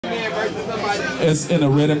It's in a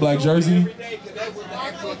red and black jersey.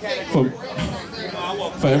 For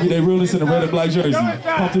everyday realness in a red and black jersey.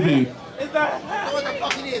 Pump the V.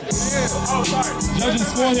 Judges,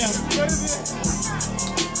 score him.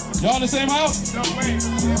 Y'all in the same house?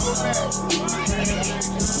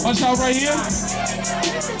 One shot right here.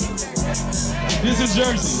 This is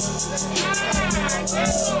jersey.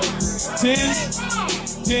 10s,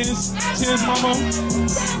 mama.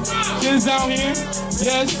 10s down here.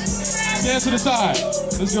 Yes. 10s to the side.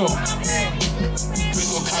 Let's go.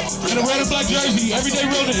 In a red and black jersey, everyday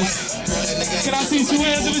realness. Can I see 2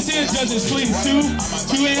 hands in the stands, judges, please? Two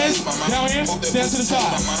hands down here, stand to the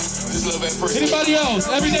side. Anybody else?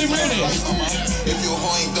 Everyday realness.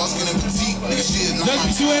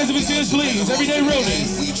 Judges, 2 hands in the stands, please. Everyday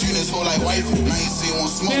realness.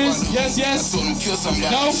 Yes, yes. No?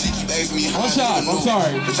 One shot, I'm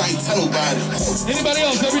sorry. Anybody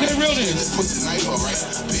else? Everyday realness.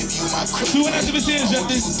 2 hands in the stands,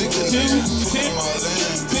 judges. 2,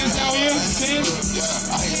 10s down here, 10s.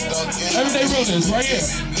 Everyday realness, right here.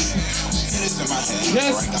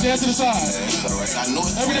 Yes, stand to the side.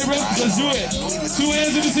 Everyday realness, let's do it. 2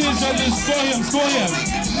 hands in the stands, judges. Score him, score him.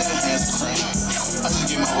 I just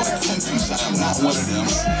gave my heart a 10-piece, I'm not one of them.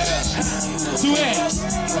 2 hands.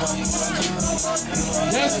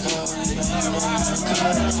 Yes.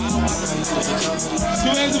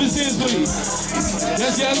 2 hands in the stands, please.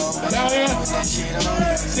 Yes, yes. Down here.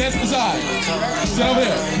 Stand to the side. Stand over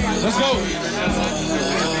here. Let's go.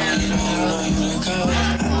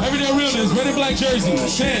 Everyday realness, red and black jersey.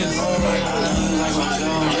 10s.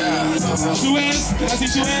 2 hands. Can I see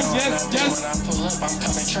 2 hands? Yes, yes.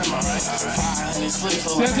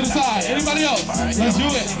 Stand to the side. Anybody else? Let's do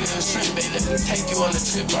it.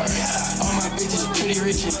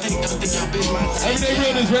 Everyday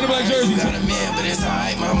realness, red and black jersey.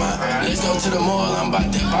 Let's go to the mall. I'm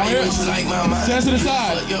about to buy you what you like, mama. Stand to the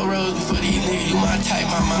side. Your rose before these niggas, you my type,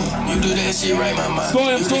 mama. You do that shit right, mama.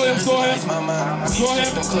 Score him, score him, score him. Score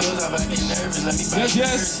him. Yes,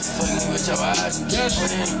 yes. Yes.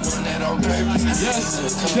 Yes.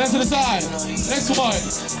 Stand to the side. Next one.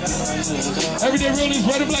 Everyday realness,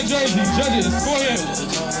 red and black jersey. Judges, score him.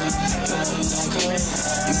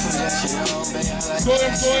 Score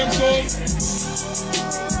him, score him, score him.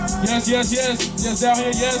 Yes, yes, yes. Yes, down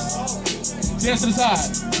here, yes. Stand to the side.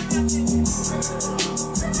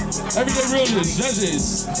 Everyday realness, judges.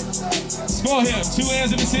 Score him. 2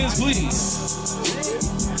 hands in the stands, please.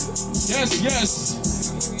 Yes, yes.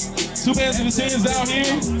 2 hands in the stands down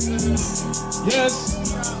here. Yes.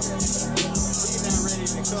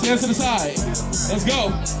 Stand to the side. Let's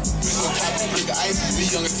go.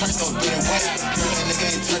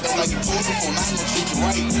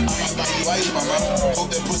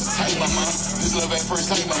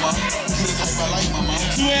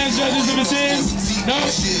 Two hands, judges, in the stands. No.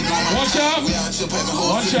 One shot.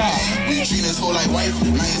 One shot.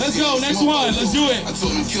 Let's go. Next one. Let's do it. I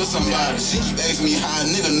told him kill somebody. She keep asking me how a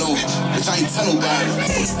nigga know. Bitch, I ain't tell nobody.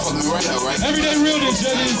 Fuck me right out, right? Everyday realness,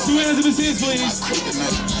 judges. 2 hands in the stands, please.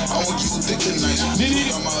 I want you to think tonight.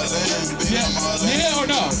 Yeah or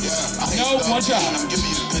no? No, one shot.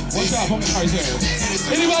 One shot.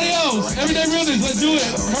 Anybody else? Everyday realness, let's do it.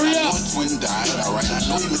 Hurry up.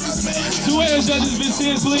 2 hands, judges, in the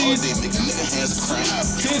stands, please.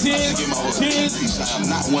 10 hands. 10.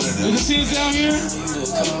 There's a 10 down here.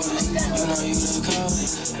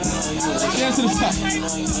 Stand to the side.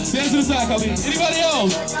 Stand to the side, Khalid. Anybody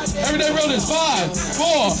else? Everyday realness. 5,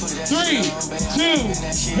 4, 3,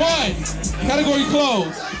 2, 1. Category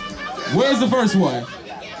closed. Where's the first one?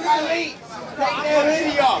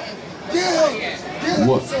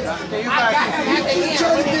 What?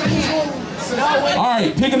 All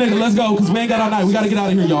right, pick a nigga. Let's go, because we ain't got all night. We got to get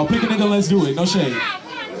out of here, y'all. Pick a nigga. Let's do it. No shade.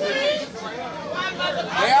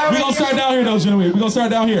 We're going to start down here, though, gentlemen. We're going to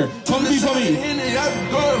start down here. Come to me, come to me.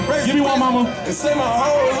 Give me one, mama.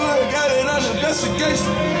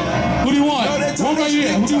 Who do you want? One right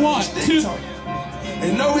here. Who do you want? 2.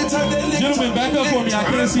 Gentlemen, back up for me. I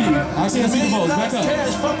can't see you. I can't see the most. Back up.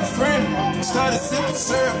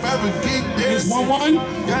 It's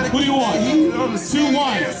 1-1. Who do you want?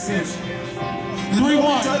 2-1.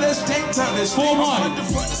 3-1. 4-1.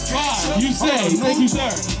 5. You say. Thank you, sir.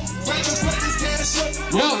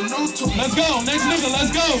 Yo, let's go. Next nigga,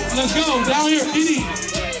 let's go. Let's go. Down here, Didi.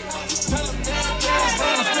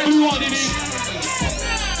 Who do you want, Didi?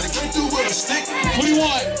 Who do you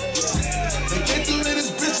want?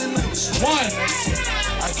 1.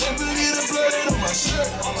 I can't believe the blood on my shirt.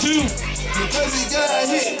 2. Because he got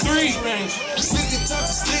hit. 3.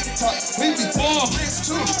 4.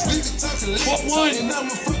 1.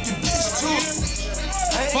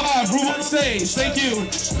 5, room on the stage. Thank you.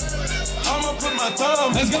 I'ma put my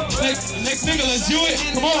thumb. Let's go. Next nigga, let's do it.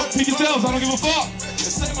 Come on, pick your tails. I don't give a fuck.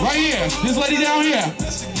 Right here. This lady down here.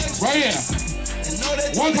 Right here.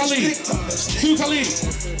 1 Khalid. 2 Khalid.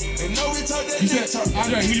 You said,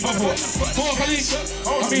 Andre, who you vote for? 4 Khalid.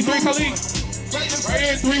 I mean 3 Khalid. Right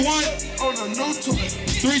here, 3-1. 3-2.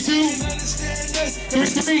 3-3.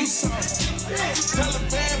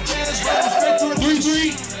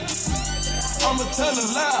 3-3. I'ma tell a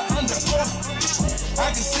lie under oath. I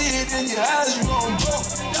can see it in your eyes, you gon' go.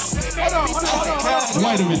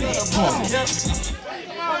 Wait a minute. Pause.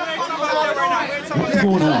 What's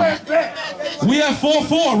going on? We at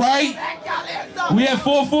 4-4, right? We at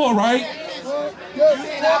 4-4, right? I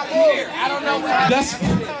don't know what That's.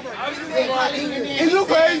 Is you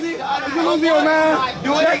crazy? You gonna be a man?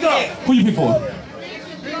 Do it again. Who you pick for?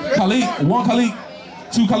 Khalid. 1 Khalid.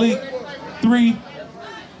 2 Khalid. 3.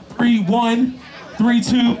 3-1.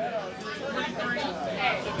 3-2.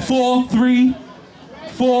 4-3.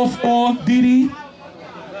 4-4. Didi.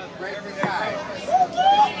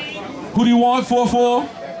 Who do you want? 4-4.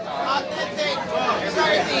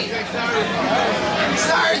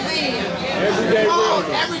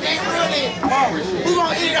 Everyday realness. Who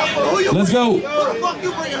gonna eat it up for who you? Let's go. Who the fuck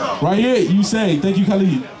you bringing home? Right here, you say. Thank you,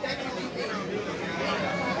 Khalid.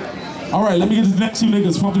 All right, let me get the next 2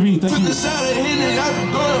 niggas. Pump the beat. Thank you.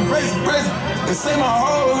 They say my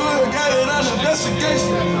whole hood got it on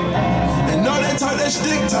investigation. They know they talk that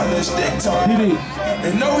stick talk, that stick talk.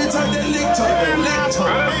 They know we talk that lick talk, that lick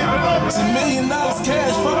talk. It's $1 million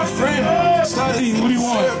cash, fuck a friend. Started what do you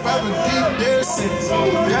want? Gotta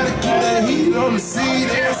keep that heat on the seed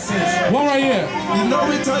ever since. 1 right here. You know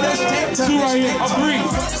we talk that stick talk. 2 right here. 3.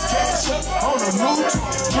 On the neutral.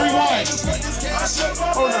 3 wide.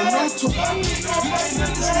 On the neutral.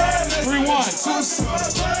 3-1.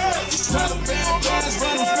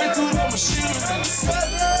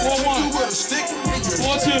 4-1.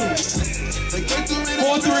 4-2.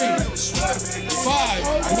 4-3. 5. I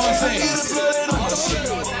want to say.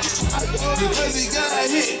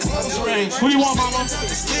 Who do you want, mama?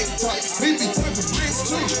 We be talking bricks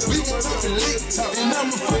too. We be talking lick talk. And I'm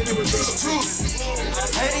a fucking bitch too.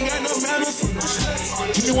 I ain't got no manners.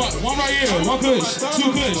 Who do you want? 1 right here. 1 kush.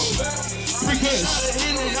 2 kush. 3 kush.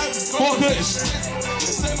 4 kush.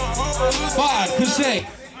 5 kush shake.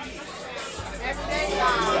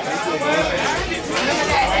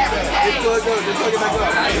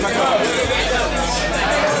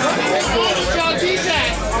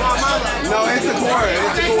 No, it's a quarter.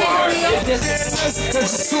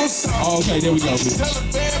 Oh, okay, there we go. All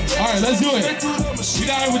right, let's do it. We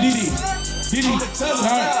got it with Didi. Didi, all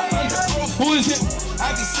right. Who is it?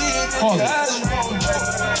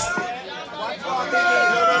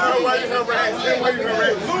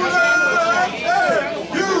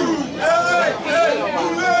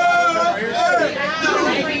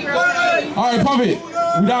 All right, pump it.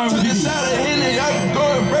 We down with Didi.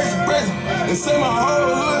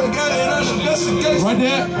 Right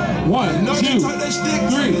there. 1, 2, 3.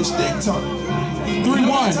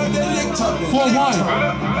 3-1. 4-1.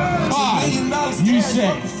 5. You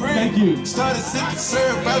say. Thank you. You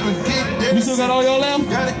still got all your lamb?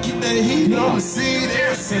 Gotta keep that heat on the seed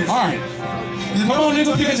ever since. All right. Come on,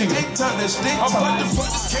 nigga, pick a nigga.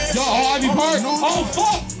 Yo, all Ivy Park. Oh,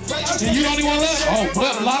 fuck. And you the only one left? Oh,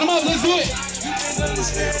 well, line them up. Let's do it.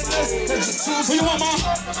 Who you want, Mom?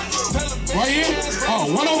 Right here?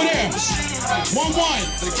 Oh, 1 over there. 1-1.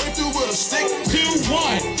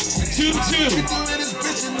 2-1. 2-2.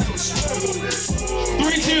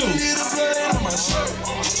 3-2.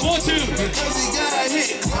 4-2.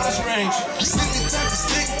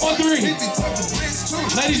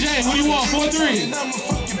 4-3. Lady J, who you want? 4-3.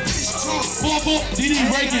 4-4. Didi,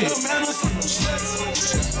 break it.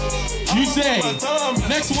 You say.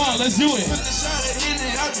 Next one, let's do it.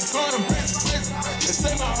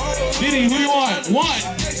 Didi, who you want? 1.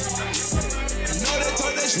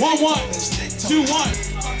 1-1.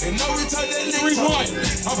 2-1. 3-1.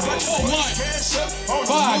 4-1.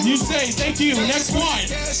 5. You say. Thank you. Next one.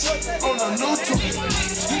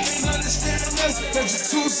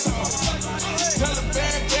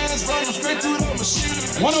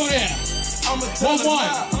 1 over there. 1-1.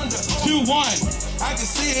 2-1.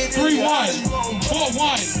 3-1.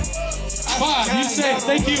 4-1. 5. You say.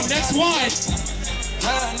 Thank you. Next one.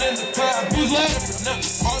 Who's left?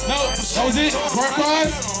 No. That was it. Part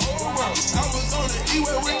 5.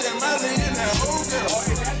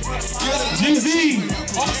 GZ.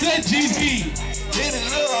 Offset GZ.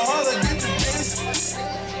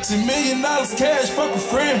 $10 million cash, fuck a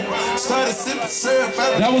friend. Started sipping syrup.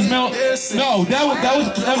 That was that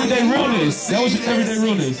was everyday realness. That was everyday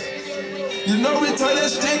realness. You know we talk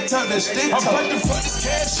that stick talk. I'm about to fuck this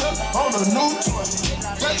cash up on a new toy.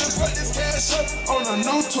 About to fuck this cash up on a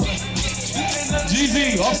new toy.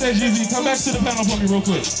 GZ, offset GZ, come back to the panel for me real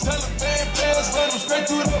quick. Taliban players run them straight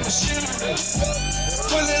through the machinery.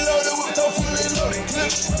 Fully loaded with top, fully loaded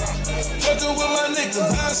clips. Fucking with my niggas,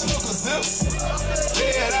 I smoke a zip.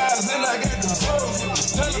 Dead eyes and I got control.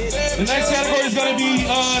 The next category is gonna be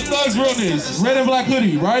Thugs Realness, red and black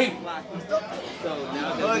hoodie, right?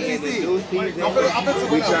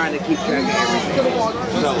 We trying to keep track of everything.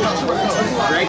 So,